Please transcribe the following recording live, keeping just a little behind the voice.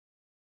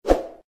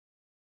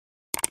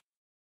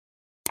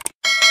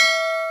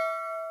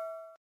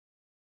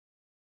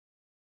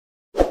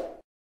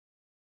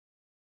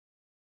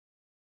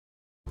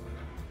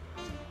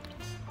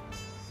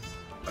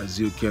As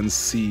you can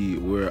see,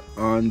 we're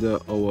under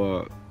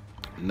our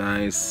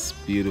nice,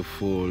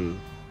 beautiful,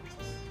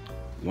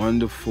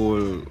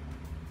 wonderful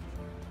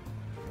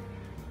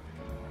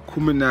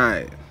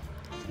kuminai,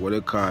 what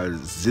they call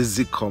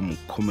Zizicum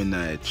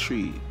kuminai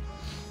tree.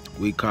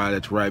 We call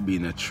it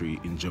Ribena tree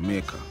in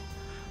Jamaica.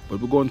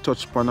 But we're going to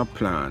touch upon a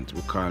plant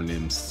we call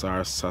him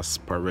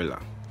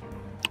Sarsaparilla.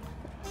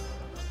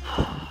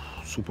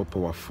 Super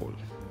powerful.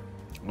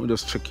 We'll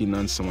just check in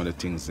on some of the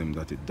things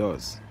that it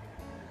does.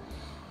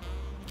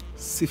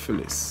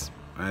 Syphilis.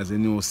 As you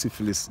know,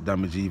 syphilis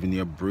damages even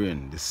your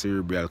brain, the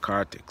cerebral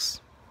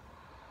cortex.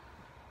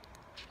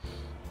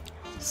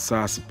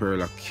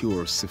 Sarsaparilla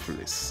cures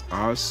syphilis.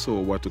 Also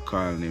what we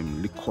call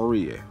them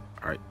licoria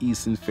or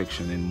yeast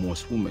infection in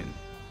most women.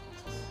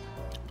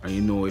 And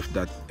you know, if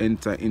that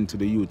enter into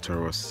the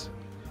uterus,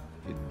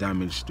 it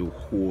damages the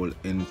whole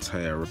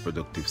entire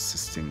reproductive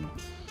system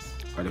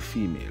of the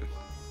female.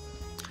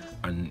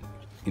 And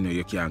you know,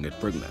 you can't get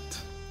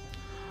pregnant.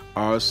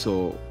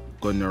 Also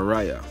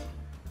gonorrhea,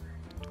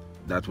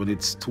 that when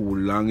it's too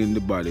long in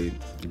the body,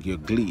 your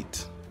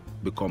gland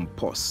become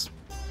pus.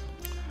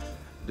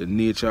 The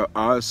nature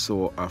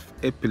also of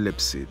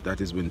epilepsy, that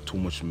is when too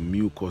much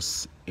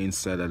mucus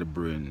inside of the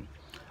brain,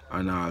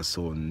 and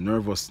also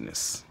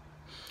nervousness.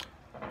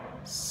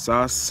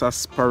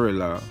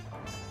 Sarsaparilla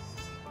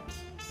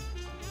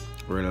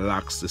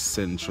relax the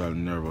central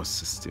nervous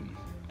system.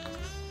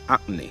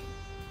 Acne,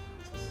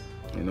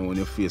 you know, when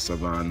your face are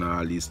going,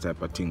 all these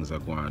type of things are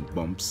going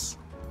bumps.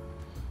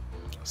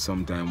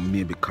 Sometimes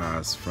maybe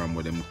caused from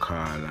what them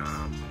call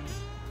them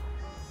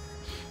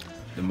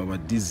have a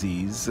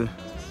disease.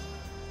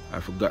 I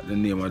forgot the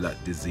name of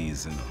that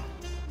disease, you know.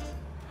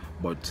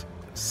 But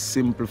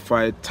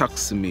simplified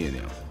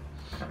toxemia,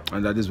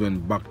 and that is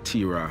when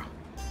bacteria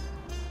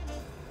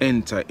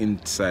enter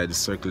inside the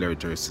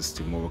circulatory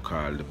system, what we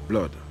call the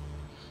blood,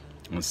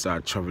 and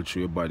start travel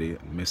through your body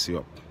and mess you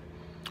up.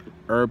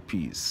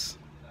 Herpes,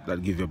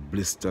 that give you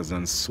blisters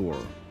and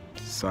sore.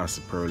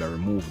 Sarsaparilla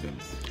remove them.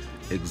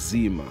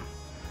 Eczema.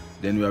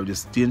 Then we have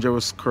this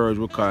dangerous scourge,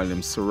 we call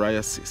them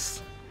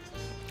psoriasis.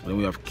 Then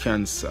we have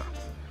cancer.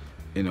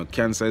 You know,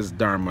 cancer is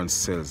dormant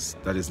cells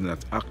that is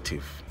not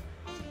active.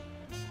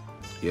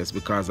 Yes,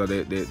 because of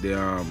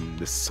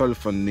the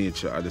sulfur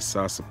nature of the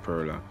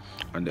sarsaparilla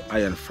and the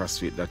iron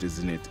phosphate that is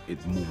in it,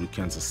 it moves the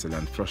cancer cell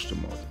and flush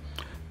them out.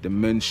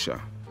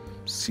 Dementia,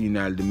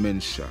 senile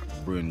dementia,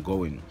 brain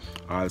going,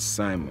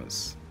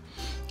 Alzheimer's.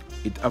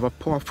 It have a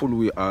powerful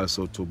way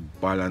also to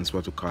balance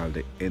what we call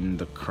the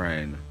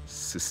endocrine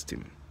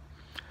system.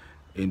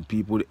 In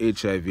people with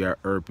HIV or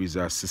herpes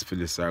or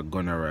syphilis or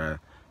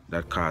gonorrhea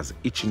that cause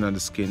itching on the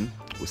skin,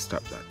 we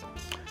stop that.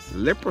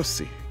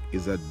 Leprosy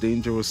is a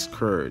dangerous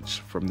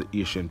scourge from the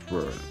ancient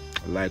world.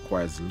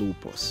 Likewise,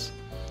 lupus.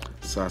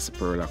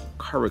 Sarsaparilla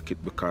correct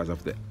it because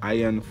of the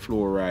iron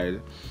fluoride,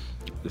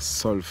 the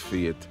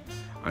sulfate,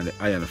 and the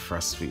iron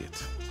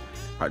phosphate.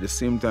 At the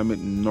same time, it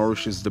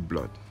nourishes the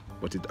blood,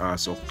 but it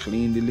also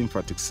cleans the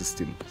lymphatic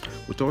system.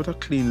 Without a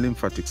clean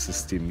lymphatic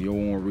system, you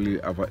won't really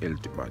have a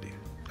healthy body.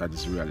 That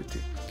is reality.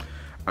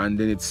 And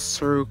then it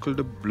circles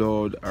the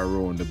blood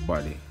around the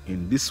body.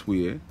 In this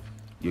way,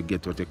 you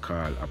get what they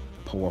call a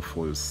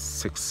powerful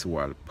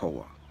sexual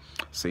power.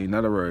 So in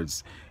other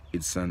words,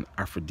 it's an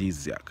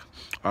aphrodisiac.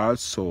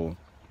 Also,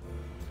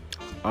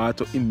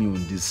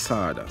 autoimmune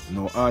disorder.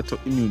 Now,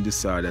 autoimmune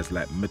disorder is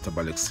like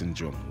metabolic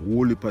syndrome.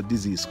 Whole heap of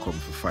disease come to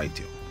fight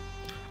you,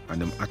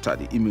 and them attack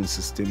the immune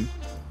system,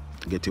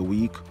 get you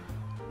weak.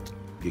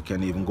 You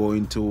can even go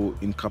into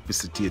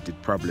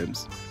incapacitated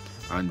problems,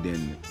 and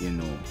then, you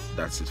know,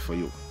 that's it for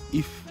you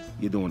if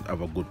you don't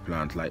have a good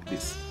plant like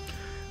this.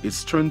 It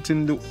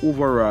strengthens the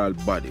overall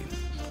body,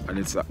 and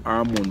it's a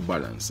hormone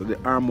balance. So the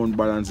hormone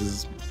balance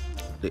is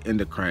the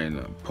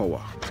endocrine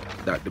power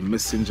that the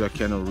messenger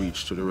cannot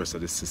reach to the rest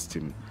of the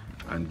system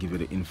and give you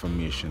the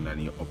information that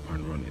you're up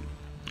and running.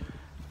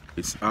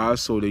 It's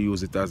also, they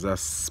use it as a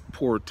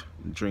sport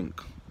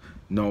drink.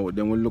 Now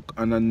then we look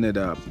on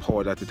another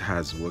power that it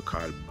has, we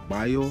call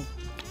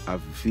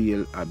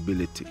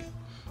bioavailability.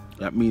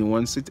 That means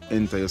once it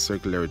enters your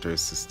circulatory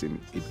system,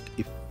 it's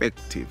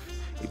effective.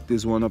 It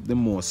is one of the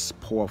most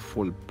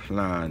powerful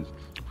plants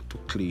to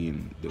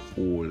clean the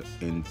whole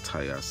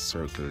entire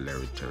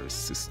circulatory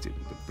system,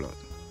 the blood.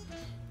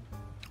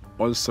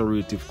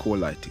 Ulcerative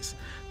colitis,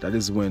 that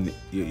is when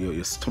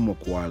your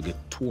stomach wall get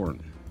torn,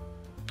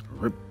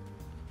 ripped,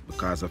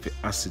 because of the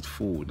acid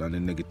food and the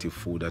negative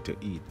food that you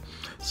eat.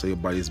 So your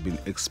body's been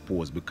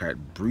exposed because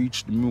it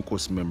breached the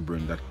mucous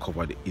membrane that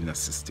cover the inner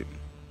system.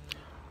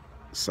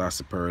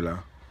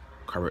 Sarsaparilla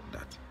correct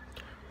that.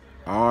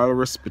 All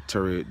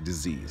respiratory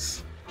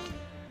disease,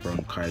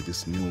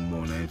 bronchitis,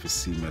 pneumonia,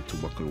 emphysema,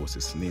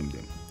 tuberculosis, name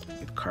them,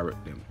 it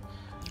correct them.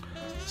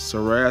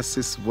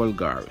 Psoriasis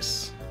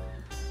vulgaris,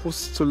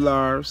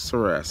 pustular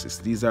psoriasis,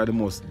 these are the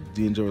most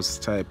dangerous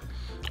type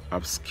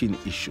of skin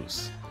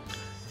issues.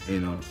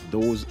 You know,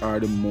 those are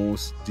the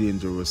most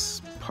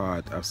dangerous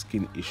part of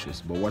skin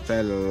issues. But what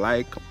I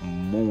like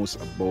most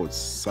about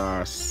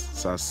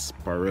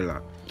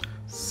sarsaparilla,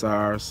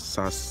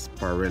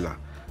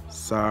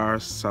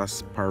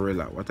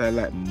 Sarsaparilla. What I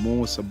like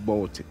most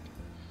about it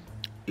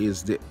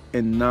is the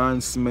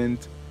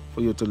enhancement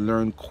for you to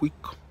learn quick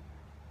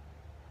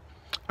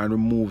and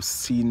remove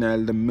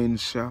senile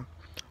dementia,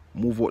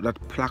 move out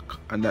that plaque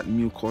and that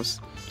mucus,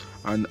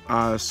 and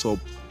also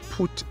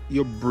put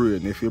your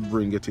brain, if your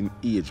brain getting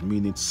age,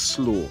 meaning it's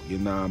slow, you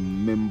know,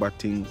 remember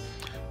thing,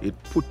 it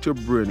put your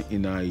brain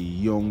in a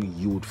young,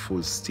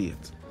 youthful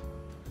state.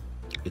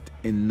 It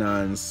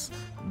enhances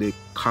the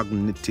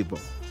cognitive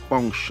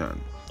function.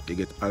 You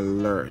get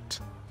alert.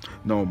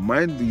 Now,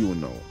 mind you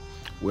now,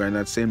 we are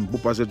not saying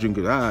boop as you drink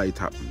it, it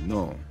happened.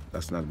 No,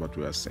 that's not what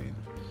we are saying.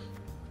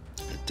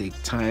 It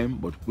take time,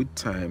 but with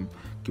time,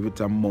 give it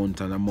a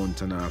month and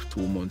a half,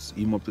 2 months,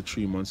 even up to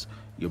 3 months,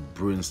 your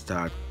brain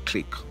start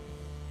click.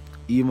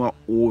 Even an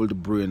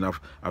old brain of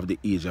the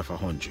age of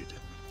 100,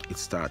 it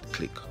start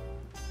click.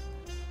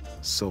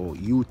 So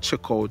you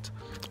check out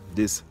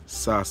this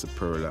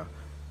sarsaparilla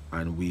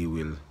and we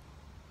will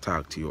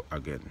talk to you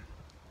again.